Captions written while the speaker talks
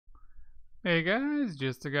Hey guys,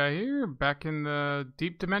 just a guy here, back in the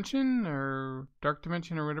deep dimension or dark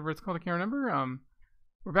dimension or whatever it's called. I can't remember.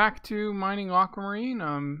 We're back to mining aquamarine.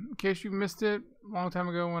 In case you missed it a long time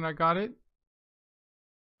ago when I got it,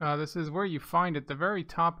 this is where you find it, the very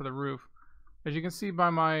top of the roof. As you can see by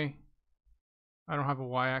my, I don't have a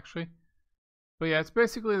Y actually, but yeah, it's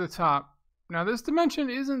basically the top. Now this dimension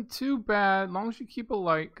isn't too bad, as long as you keep a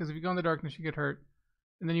light, because if you go in the darkness, you get hurt,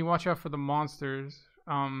 and then you watch out for the monsters.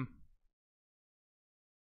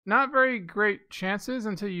 Not very great chances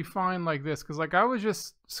until you find like this, because like I was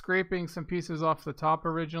just scraping some pieces off the top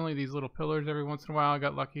originally, these little pillars. Every once in a while I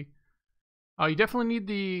got lucky. You definitely need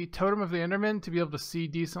the totem of the Enderman to be able to see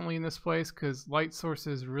decently in this place, because light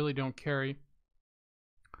sources really don't carry.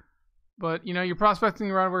 But you know, your prospecting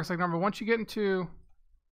around works like number. Once you get into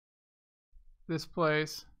this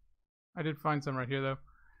place, I did find some right here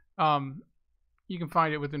though. You can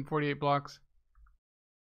find it within 48 blocks.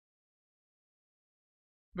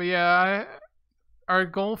 But yeah, our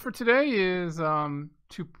goal for today is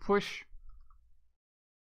to push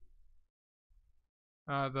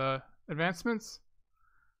the advancements.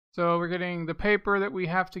 So we're getting the paper that we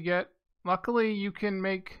have to get. Luckily, you can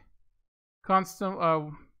make constant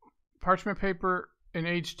parchment paper in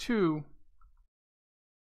Age 2,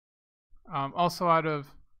 also out of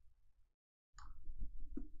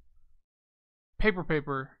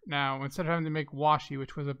paper now, instead of having to make washi,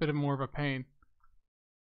 which was a bit more of a pain.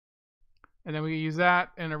 And then we use that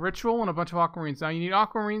in a ritual and a bunch of aquamarines. Now you need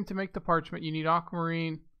aquamarine to make the parchment. You need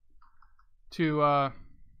aquamarine to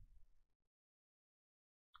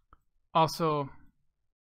also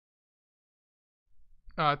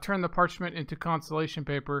turn the parchment into Constellation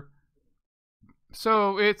Paper.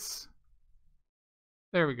 So it's...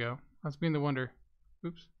 There we go. I was beginning to wonder.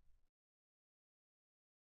 Oops.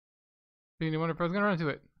 Beginning to wonder if I was going to run into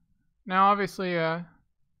it. Now obviously...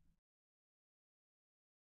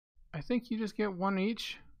 I think you just get one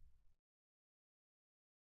each.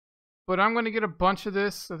 But I'm going to get a bunch of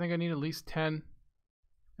this. I think I need at least 10.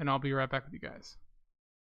 And I'll be right back with you guys.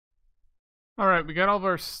 Alright, we got all of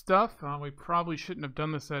our stuff. We probably shouldn't have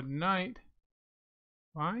done this at night.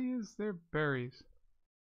 Why is there berries?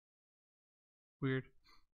 Weird.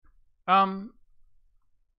 We got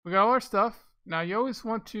all our stuff. Now you always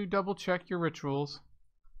want to double check your rituals.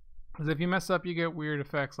 Because if you mess up, you get weird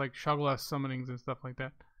effects like Shoggoth summonings and stuff like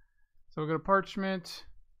that. So we go to parchment.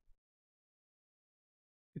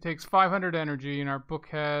 It takes 500 energy, and our book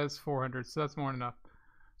has 400, so that's more than enough.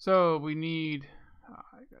 So we need.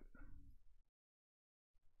 I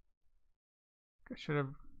should have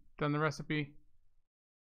done the recipe.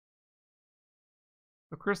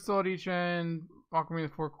 The crystal at each end, aquamarine in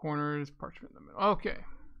the 4 corners, parchment in the middle. Okay.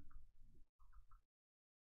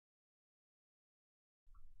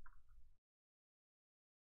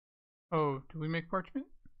 Oh, do we make parchment?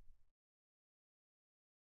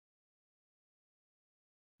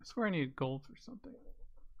 I swear I needed gold for something.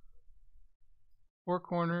 4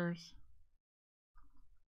 corners.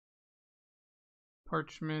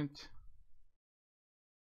 Parchment.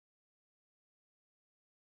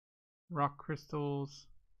 Rock crystals.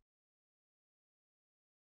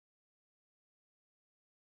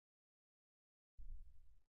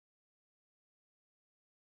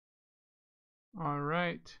 All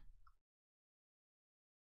right.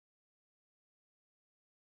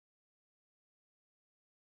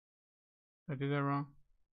 Did I do that wrong?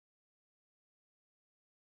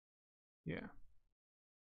 Yeah.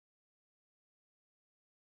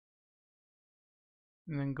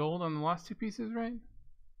 And then gold on the last 2 pieces, right?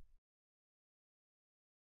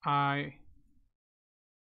 I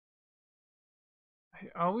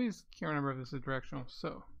always can't remember if this is directional,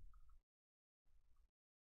 so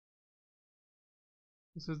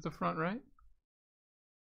this is the front, right?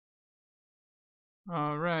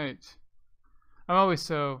 Alright. I'm always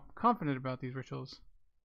so confident about these rituals.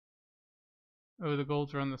 Oh, the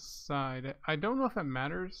golds are on the side. I don't know if that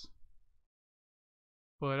matters,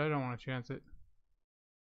 but I don't want to chance it.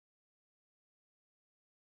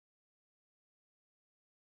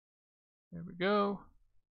 There we go.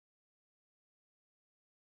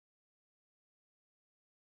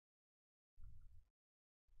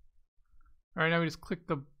 Alright, now we just click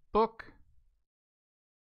the book.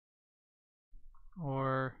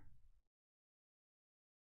 Or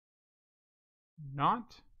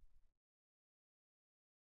not.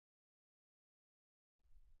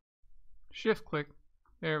 Shift click.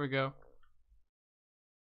 There we go.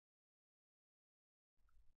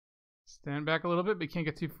 Stand back a little bit, but you can't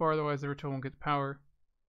get too far, otherwise the ritual won't get the power.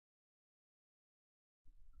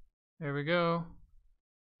 There we go.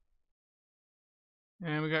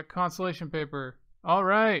 And we got Constellation Paper.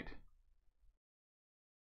 Alright.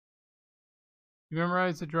 You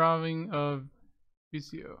memorize the drawing of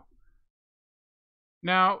VCO.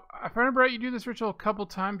 Now, if I remember right, you do this ritual a couple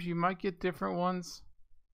times. You might get different ones.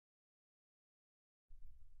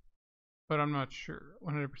 But I'm not sure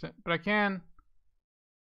 100%. But I can.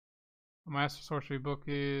 My Astral Sorcery book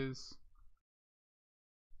is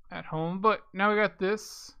at home. But now we got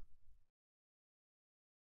this.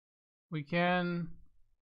 We can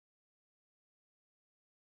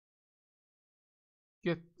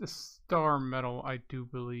get the star medal, I do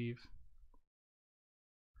believe.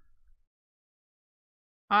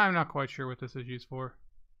 I'm not quite sure what this is used for.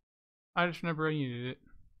 I just remember I needed it.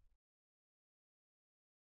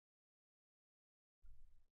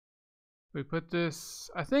 We put this,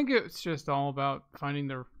 I think it's just all about finding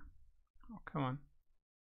the, oh, come on.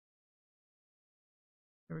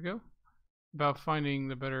 There we go. About finding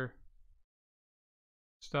the better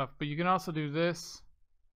stuff. But you can also do this.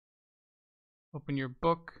 Open your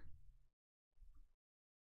book.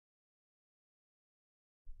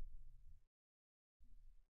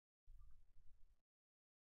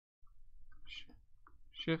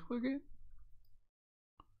 Shift click it.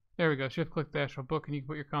 There we go. Shift click the actual book and you can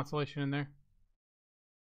put your constellation in there.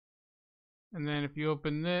 And then if you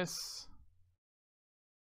open this,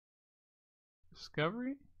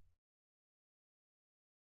 Discovery.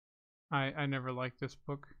 I never liked this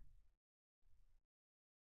book.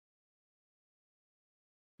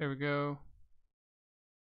 There we go.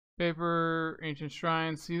 Paper, ancient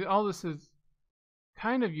shrines. See, all this is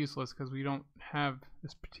kind of useless because we don't have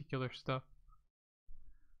this particular stuff.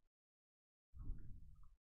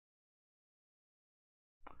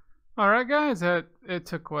 Alright guys, it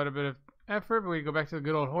took quite a bit of effort, but we go back to the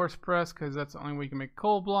good old horse press because that's the only way you can make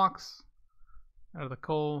coal blocks. Out of the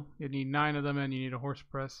coal, you need 9 of them and you need a horse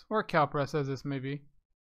press. Or a cow press, as this may be.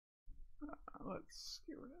 Let's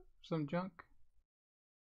get rid of some junk.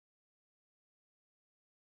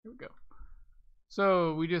 Here we go.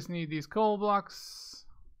 So we just need these coal blocks.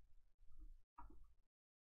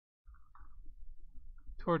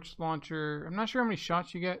 Torch launcher. I'm not sure how many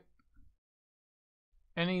shots you get.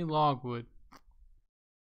 Any logwood.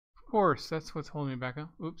 Of course, that's what's holding me back up.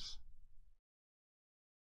 Oops.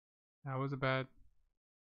 That was a bad.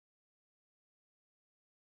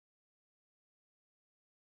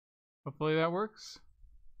 Hopefully that works.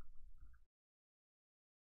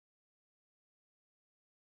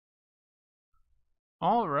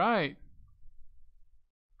 Alright.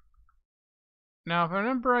 Now, if I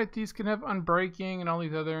remember right, these can have unbreaking and all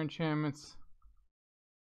these other enchantments.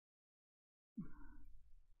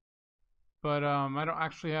 But I don't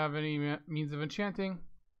actually have any means of enchanting.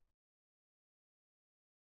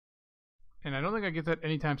 And I don't think I get that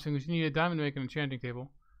anytime soon because you need a diamond to make an enchanting table.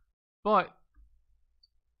 But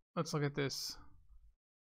let's look at this.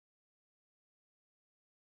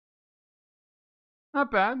 Not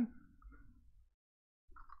bad.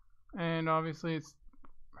 And obviously it's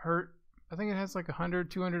hurt. I think it has like 100,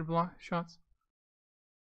 200 block shots.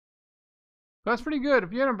 But that's pretty good.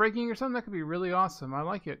 If you had unbreaking or something, that could be really awesome. I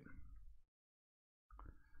like it.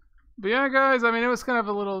 But yeah, guys, I mean, it was kind of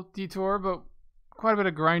a little detour, but quite a bit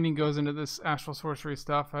of grinding goes into this Astral Sorcery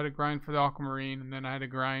stuff. I had to grind for the Aquamarine, and then I had to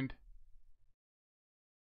grind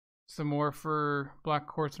some more for Black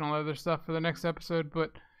Quartz and all that other stuff for the next episode.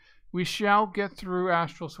 But we shall get through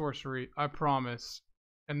Astral Sorcery, I promise.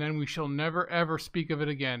 And then we shall never ever speak of it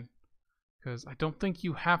again. Because I don't think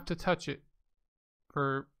you have to touch it.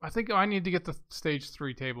 I think I need to get the stage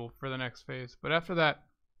 3 table for the next phase. But after that,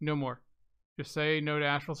 no more. Just say no to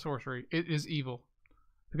Astral Sorcery. It is evil.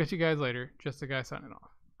 I'll catch you guys later. Just a guy signing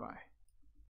off. Bye.